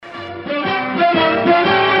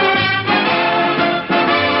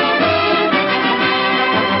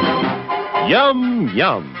Yum,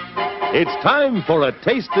 yum. It's time for a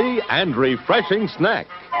tasty and refreshing snack.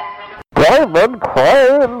 David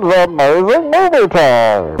Crane's Amazing Movie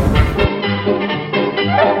Time.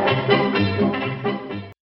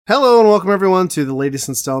 Hello and welcome everyone to the latest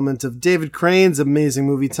installment of David Crane's Amazing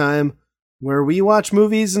Movie Time, where we watch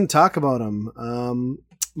movies and talk about them.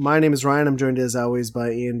 My name is Ryan. I'm joined as always by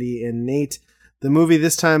Andy and Nate. The movie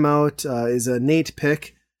this time out is a Nate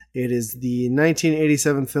pick. It is the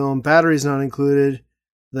 1987 film Batteries Not Included,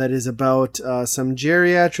 that is about some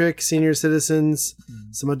geriatric senior citizens,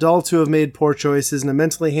 some adults who have made poor choices, and a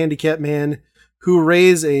mentally handicapped man who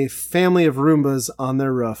raise a family of Roombas on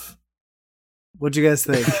their roof. What'd you guys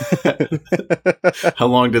think? How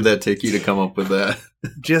long did that take you to come up with that?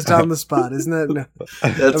 Just on the spot, isn't it? No. That's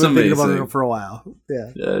I've been amazing. thinking about it for a while.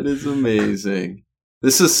 Yeah, that is amazing.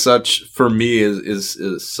 This is such, for me,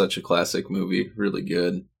 is such a classic movie. Really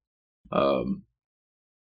good.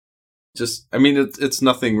 It's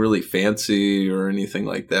nothing really fancy or anything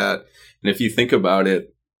like that. And if you think about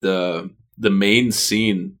it, the main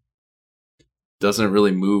scene doesn't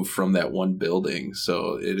really move from that one building,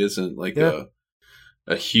 so it isn't like a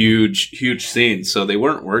huge scene. So they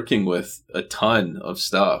weren't working with a ton of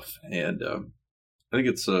stuff, and I think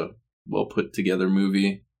it's a well put together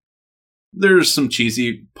movie. There's some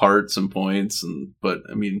cheesy parts and points, but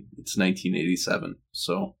I mean, it's 1987,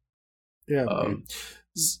 so yeah.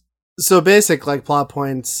 So basic, like, plot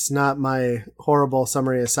points, not my horrible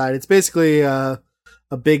summary aside. It's basically a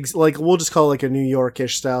big, like, we'll just call it like a New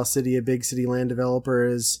York-ish style city. A big city land developer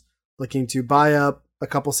is looking to buy up a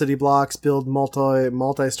couple city blocks, build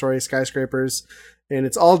multi-story skyscrapers, and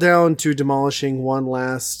it's all down to demolishing one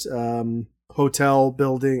last hotel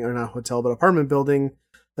building, or not hotel, but apartment building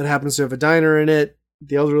that happens to have a diner in it.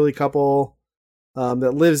 The elderly couple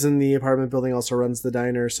that lives in the apartment building also runs the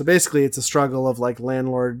diner. So basically it's a struggle of like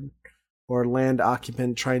landlord or land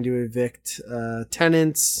occupant trying to evict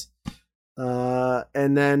tenants.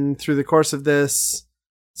 And then through the course of this,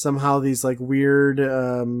 somehow these like weird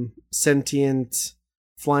sentient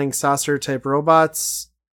flying saucer type robots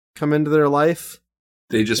come into their life.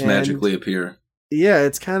 They just magically appear. Yeah,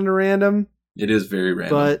 it's kind of random. It is very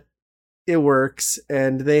random. But it works,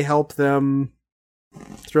 and they help them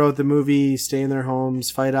throughout the movie stay in their homes,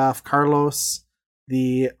 fight off Carlos,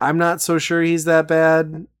 the I'm not so sure he's that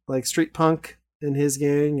bad, like street punk in his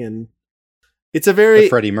gang, and it's a very... The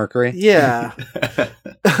Freddie Mercury? Yeah.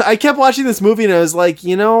 I kept watching this movie and I was like,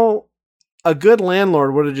 a good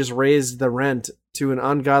landlord would have just raised the rent to an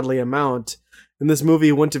ungodly amount, and this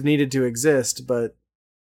movie wouldn't have needed to exist, but...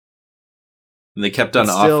 And they kept on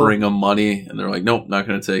offering them money, and they're like, nope, not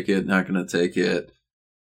going to take it, not going to take it.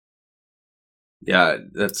 Yeah,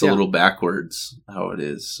 that's a little backwards how it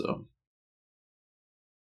is. So,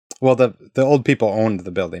 well, the old people owned the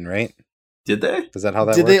building, right? Did they? Is that how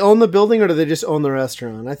that Did worked? they own the building, or did they just own the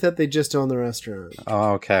restaurant? I thought they just owned the restaurant.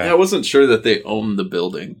 Oh, okay. Yeah, I wasn't sure that they owned the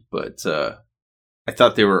building, but I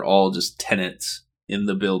thought they were all just tenants in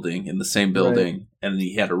the building, in the same building, right. And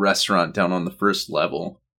he had a restaurant down on the first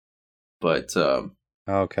level. But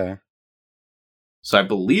okay. So I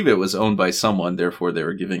believe it was owned by someone, therefore they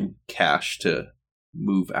were giving cash to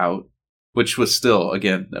move out, which was still,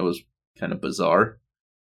 again, that was kind of bizarre.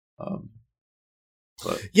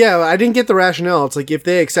 But yeah, I didn't get the rationale. It's like, if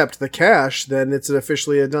they accept the cash, then it's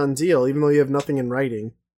officially a done deal, even though you have nothing in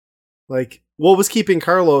writing. Like, what was keeping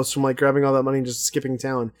Carlos from like grabbing all that money and just skipping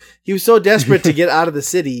town? He was so desperate to get out of the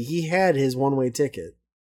city, he had his one-way ticket.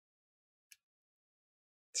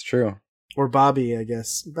 It's true. Or Bobby, I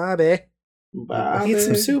guess. Bobby. Eat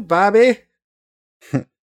some soup, Bobby. I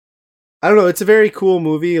don't know. It's a very cool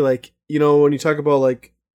movie. Like, when you talk about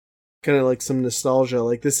like kind of like some nostalgia,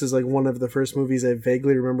 like this is like one of the first movies I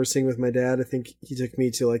vaguely remember seeing with my dad. I think he took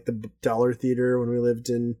me to like the Dollar Theater when we lived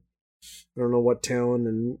in, I don't know what town,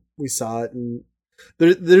 and we saw it. And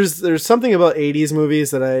there's something about 80s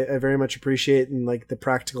movies that I very much appreciate in like the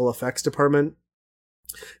practical effects department.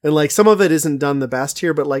 And like some of it isn't done the best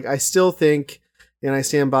here, but like I still think, and I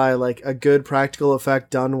stand by, like a good practical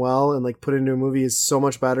effect done well and like put into a movie is so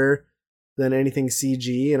much better than anything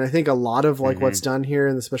CG. And I think a lot of like what's done here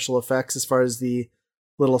in the special effects, as far as the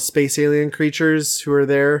little space alien creatures who are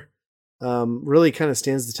there, really kind of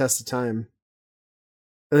stands the test of time.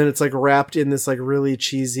 And then it's like wrapped in this like really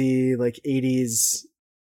cheesy like 80s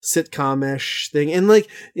sitcom-ish thing. And like,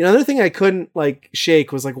 another thing I couldn't like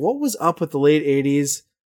shake was like, what was up with the late 80s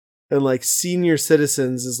and like senior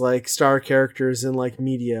citizens as like star characters in like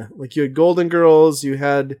media? Like, you had Golden Girls, you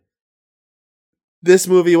had this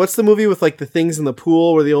movie. What's the movie with like the things in the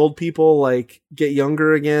pool where the old people like get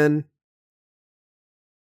younger again?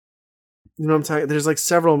 You know what I'm talking? There's like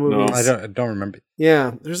several movies. I don't remember.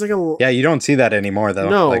 Yeah, there's like a Yeah, you don't see that anymore though.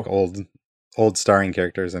 No. Like old starring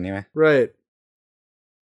characters anyway. right.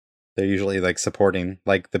 They're usually like supporting,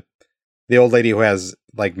 like the old lady who has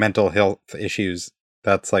like mental health issues.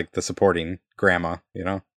 That's like the supporting grandma, you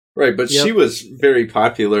know? Right, but Yep. she was very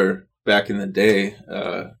popular back in the day.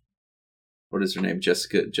 What is her name?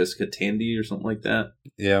 Jessica Tandy or something like that.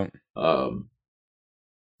 Yeah.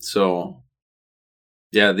 So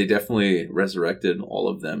yeah, they definitely resurrected all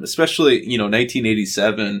of them, especially,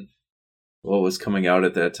 1987. What was coming out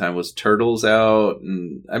at that time was Turtles out.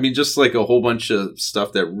 And I mean, just like a whole bunch of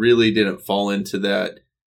stuff that really didn't fall into that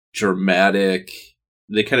dramatic.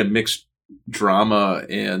 They kind of mixed drama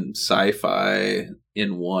and sci-fi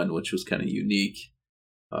in one, which was kind of unique.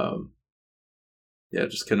 Yeah,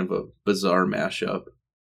 just kind of a bizarre mashup.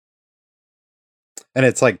 And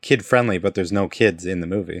it's like kid friendly, but there's no kids in the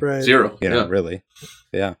movie. Right. Zero. You know, yeah. really.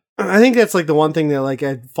 Yeah. I think that's like the one thing that like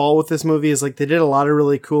I fall with this movie is like they did a lot of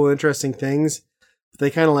really cool, interesting things, but they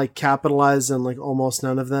kind of like capitalized on like almost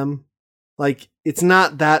none of them. Like it's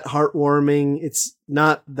not that heartwarming. It's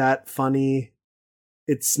not that funny.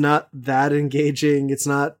 It's not that engaging. It's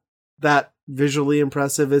not that visually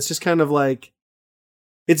impressive. It's just kind of like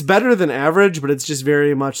it's better than average, but it's just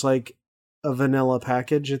very much like a vanilla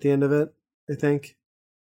package at the end of it, I think.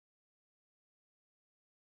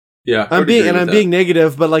 Yeah, I I'm would agree with that. being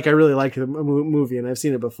negative, but like I really like the movie and I've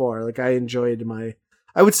seen it before. Like I enjoyed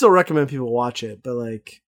I would still recommend people watch it, but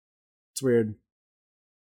like it's weird.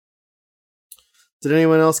 Did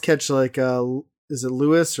anyone else catch like is it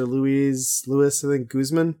Louis, I think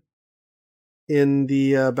Guzman in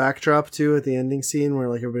the backdrop too at the ending scene where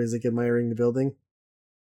like everybody's like admiring the building.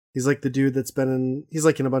 He's like the dude that's he's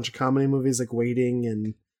like in a bunch of comedy movies like Waiting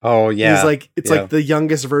and Oh yeah. he's like it's Yeah. like the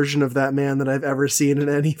youngest version of that man that I've ever seen in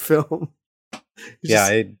any film. He's Yeah,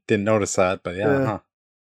 just- I didn't notice that, but yeah. Yeah. Huh.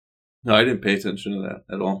 No, I didn't pay attention to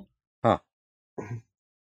that at all. Huh. I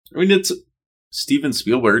mean, it's Steven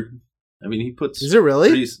Spielberg. I mean, he puts. Is it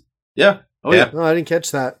really? Yeah. Oh Yeah. yeah. No, I didn't catch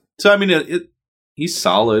that. So I mean, he's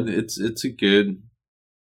solid. It's a good.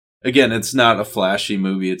 Again, it's not a flashy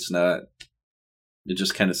movie. It's not. It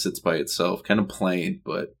just kind of sits by itself, kind of plain.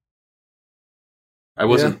 But I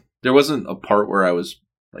wasn't. Yeah. There wasn't a part where I was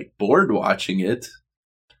like bored watching it,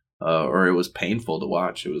 or it was painful to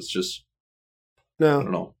watch. It was just I No.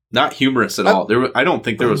 don't know, not humorous at all. I don't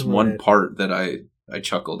think there was one Right. part that I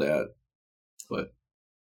chuckled at, but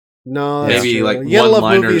No, that's maybe true. like You gotta love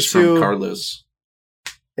one-liners movies, from too. Carlos.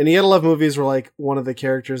 And you gotta love movies where like one of the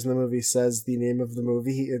characters in the movie says the name of the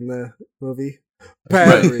movie in the movie.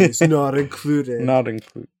 Batteries not included. Not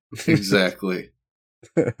include. Exactly.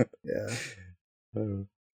 Yeah.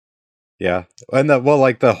 Yeah. And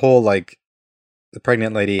the whole like the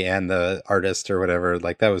pregnant lady and the artist or whatever,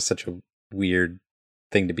 like that was such a weird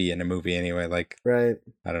thing to be in a movie anyway. Like, Right.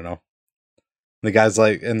 I don't know. The guy's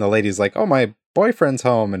like, and the lady's like, oh, my boyfriend's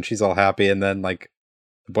home, and she's all happy, and then like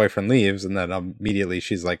the boyfriend leaves, and then immediately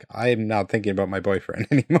she's like, I'm not thinking about my boyfriend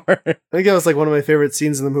anymore. I think that was like one of my favorite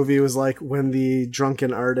scenes in the movie was like when the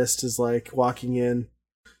drunken artist is like walking in.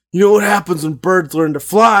 You know what happens when birds learn to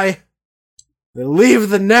fly? They leave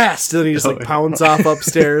the nest, and then he just like pounds off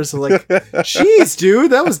upstairs. I'm like, jeez,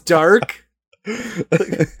 dude, that was dark. What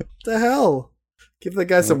the hell? Give that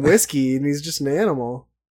guy some whiskey, and he's just an animal.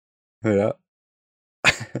 Yeah.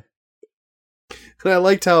 And I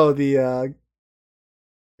liked how the I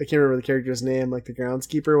can't remember the character's name, like the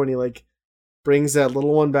groundskeeper, when he like brings that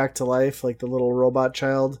little one back to life, like the little robot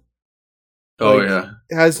child. Oh Like, yeah.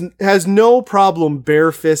 has no problem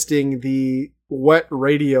barefisting the wet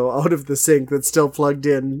radio out of the sink that's still plugged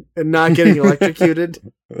in and not getting electrocuted.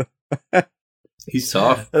 He's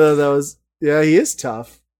tough, I thought that was he is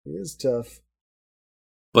tough. He is tough.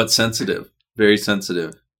 but sensitive. Very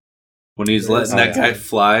sensitive. When he's Yeah, letting that yeah. guy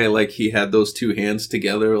fly, like he had those two hands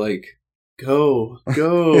together, like go.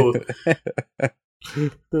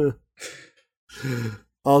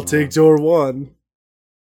 I'll take door one.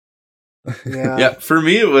 Yeah. Yeah, for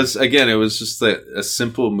me, it was just a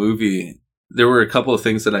simple movie. There were a couple of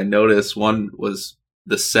things that I noticed. One was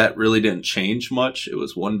the set really didn't change much. It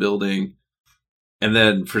was one building. And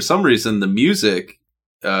then for some reason, the music,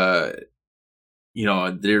 it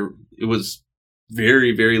was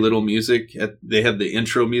very, very little music. They had the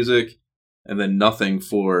intro music and then nothing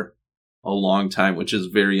for a long time, which is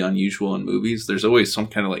very unusual in movies. There's always some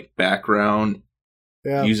kind of like background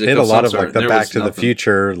Yeah. music. They had a lot some of sort. like the There Back was to the nothing.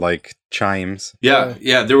 Future like chimes. Yeah,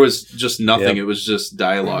 there was just nothing. Yep. It was just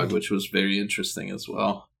dialogue, which was very interesting as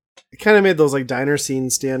well. It kind of made those like diner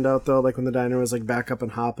scenes stand out though, like when the diner was like back up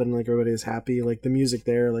and hopping, like everybody was happy. Like the music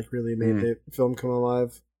there like really made the film come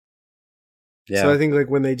alive. Yeah. So I think like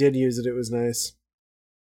when they did use it, it was nice.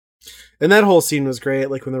 And that whole scene was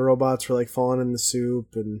great, like when the robots were like falling in the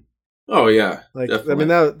soup and Oh yeah, like definitely. I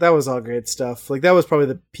mean that was all great stuff. Like that was probably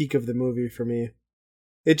the peak of the movie for me.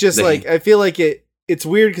 It just Dang. like I feel like it's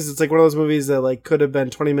weird because it's like one of those movies that like could have been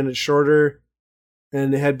 20 minutes shorter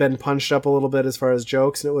and it had been punched up a little bit as far as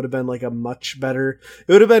jokes, and it would have been like a much better.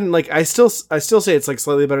 It would have been like I still say it's like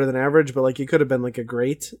slightly better than average, but like it could have been like a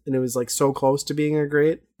great, and it was like so close to being a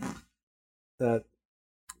great that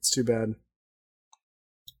it's too bad.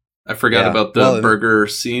 I forgot Yeah. about the Well, burger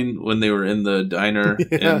scene when they were in the diner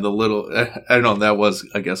Yeah. and the little. I don't know. That was,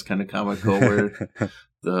 I guess, kind of comical where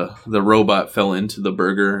the robot fell into the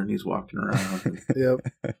burger and he's walking around.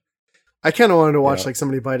 Yep. I kind of wanted to watch Yeah. like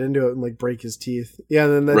somebody bite into it and like break his teeth. Yeah,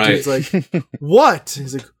 and then that Right. dude's like, "What?"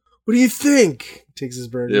 He's like, "What do you think?" Takes his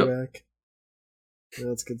burger Yep. back. Yeah,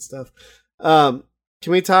 that's good stuff. Can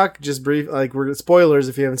we talk just brief? Like, we're spoilers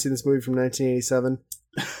if you haven't seen this movie from 1987.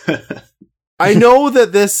 I know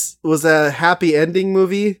that this was a happy ending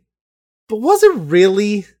movie, but was it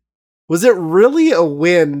really? Was it really a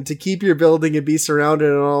win to keep your building and be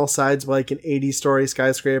surrounded on all sides by like an 80-story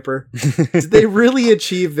skyscraper? Did they really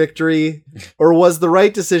achieve victory, or was the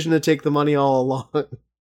right decision to take the money all along?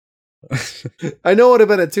 I know it would have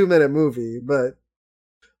been a 2-minute movie, but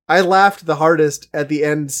I laughed the hardest at the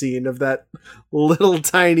end scene of that little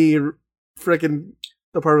tiny freaking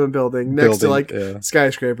apartment building next to like yeah.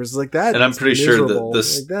 skyscrapers. It's like that, And I'm is pretty sure that miserable.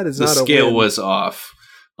 this Like, that is the not a scale win. was off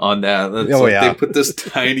on that. That's Oh, like yeah. They put this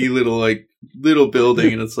tiny little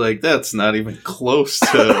building, and it's like that's not even close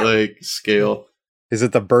to like scale. Is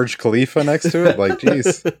it the Burj Khalifa next to it? Like,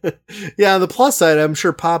 geez. Yeah, on the plus side, I'm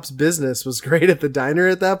sure Pop's business was great at the diner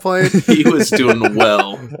at that point. He was doing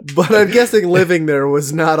well. But I'm guessing living there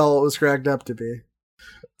was not all it was cracked up to be.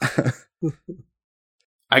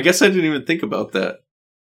 I guess I didn't even think about that.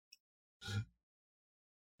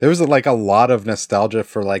 There was like a lot of nostalgia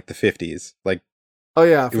for like the 50s. Like, Oh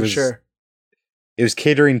yeah, for was- sure. it was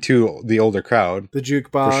catering to the older crowd. The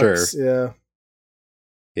jukebox, For yeah.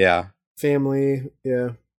 Yeah. Family, yeah.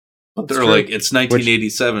 But That's they're true. like, it's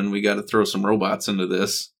 1987. We got to throw some robots into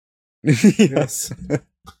this. Yes.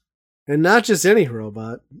 And not just any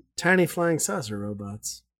robot, tiny flying saucer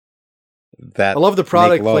robots. That I love the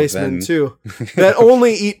product make love placement and- too. That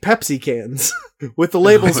only eat Pepsi cans with the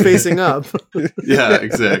labels facing up. Yeah,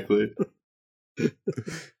 exactly.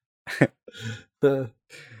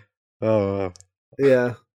 Oh,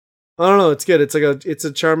 Yeah. I don't know, it's good. It's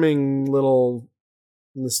a charming little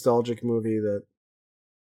nostalgic movie that,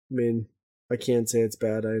 I mean, I can't say it's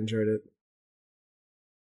bad. I enjoyed it.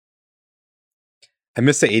 I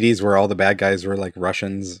miss the 80s where all the bad guys were like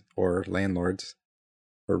Russians or landlords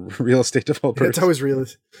or real estate developers. It's always real.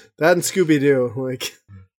 That and Scooby Doo, like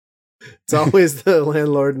it's always the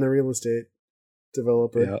landlord and the real estate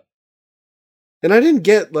developer. Yeah. And I didn't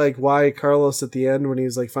get like why Carlos at the end, when he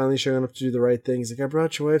was like finally showing up to do the right thing, he's like, "I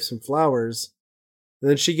brought your wife some flowers." And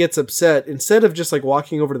then she gets upset. Instead of just like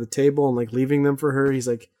walking over to the table and like leaving them for her, he's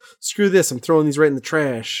like, "Screw this! I'm throwing these right in the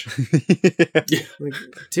trash." Like,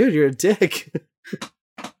 dude, you're a dick.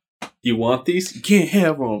 You want these? You can't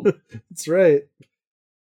have them. That's right.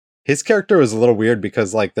 His character was a little weird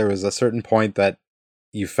because like there was a certain point that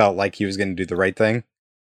you felt like he was going to do the right thing,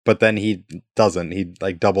 but then he doesn't. He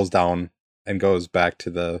like doubles down and goes back to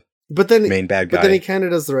the But then, main bad guy. but then he kind of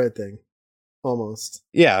does the right thing, almost.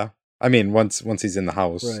 Yeah. I mean, once he's in the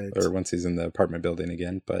house Right. or once he's in the apartment building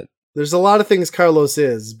again, but There's a lot of things Carlos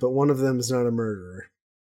is, but one of them is not a murderer.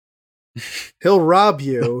 He'll rob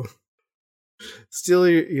you, steal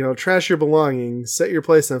your, trash your belongings, set your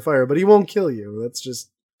place on fire, but he won't kill you. That's just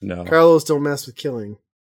no. Carlos don't mess with killing.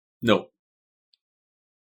 No.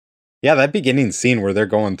 Yeah, that beginning scene where they're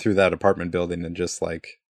going through that apartment building and just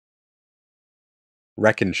like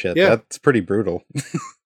wrecking shit. Yeah. That's pretty brutal.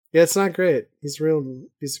 Yeah, it's not great. He's a real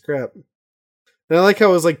piece of crap. And I like how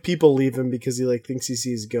it was like people leave him because he like thinks he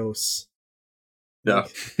sees ghosts. Yeah.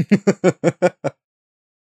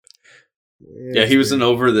 Yeah, he was an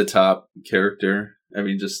over the top character. I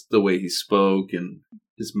mean, just the way he spoke and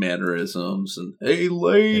his mannerisms and hey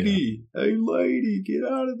lady, get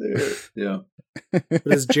out of there. Yeah. But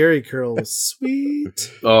his Jerry curl was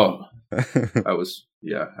sweet. Oh,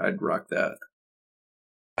 I'd rock that.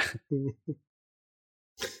 I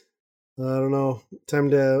don't know. Time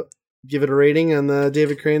to give it a rating on the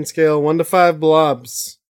David Crane scale. 1 to 5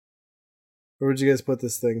 blobs. Where would you guys put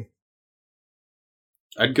this thing?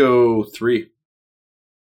 I'd go 3.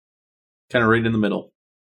 Kind of right in the middle.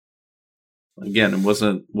 Again, it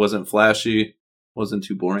wasn't flashy, wasn't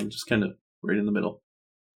too boring, just kind of right in the middle.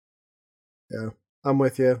 Yeah, I'm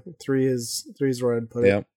with you. 3 is where I'd put it.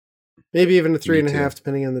 Yeah. Maybe even a Me 3.5, too.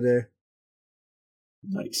 depending on the day.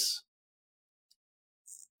 Nice.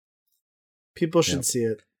 People should Yep. see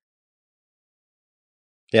it.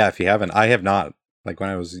 Yeah, if you haven't, I have not. Like when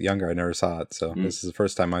I was younger, I never saw it, so Mm. this is the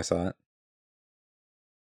first time I saw it.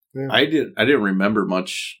 Yeah. I didn't remember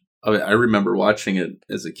much. I remember watching it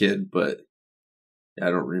as a kid, but I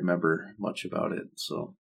don't remember much about it.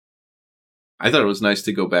 So I thought it was nice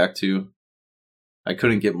to go back to. I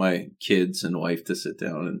couldn't get my kids and wife to sit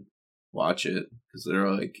down and watch it because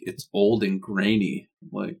they're like, it's old and grainy. I'm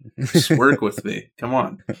like, just work with me. Come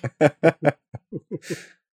on.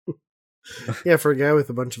 Yeah, for a guy with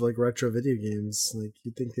a bunch of like retro video games, like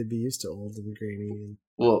you'd think they'd be used to old and grainy. And...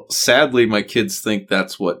 Well, sadly, my kids think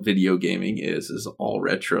that's what video gaming is all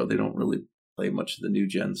retro. They don't really play much of the new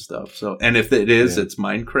gen stuff. So, and if it is, Yeah. it's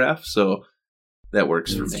Minecraft. So that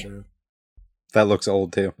works for That's me. true. That looks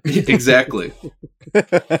old too. Exactly.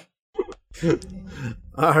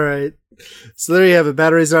 All right. So there you have it.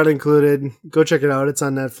 Batteries not included. Go check it out. It's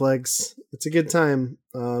on Netflix. It's a good time.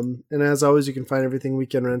 And as always, you can find everything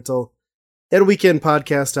Weekend Rental at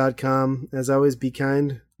weekendpodcast.com. As always, be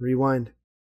kind, rewind.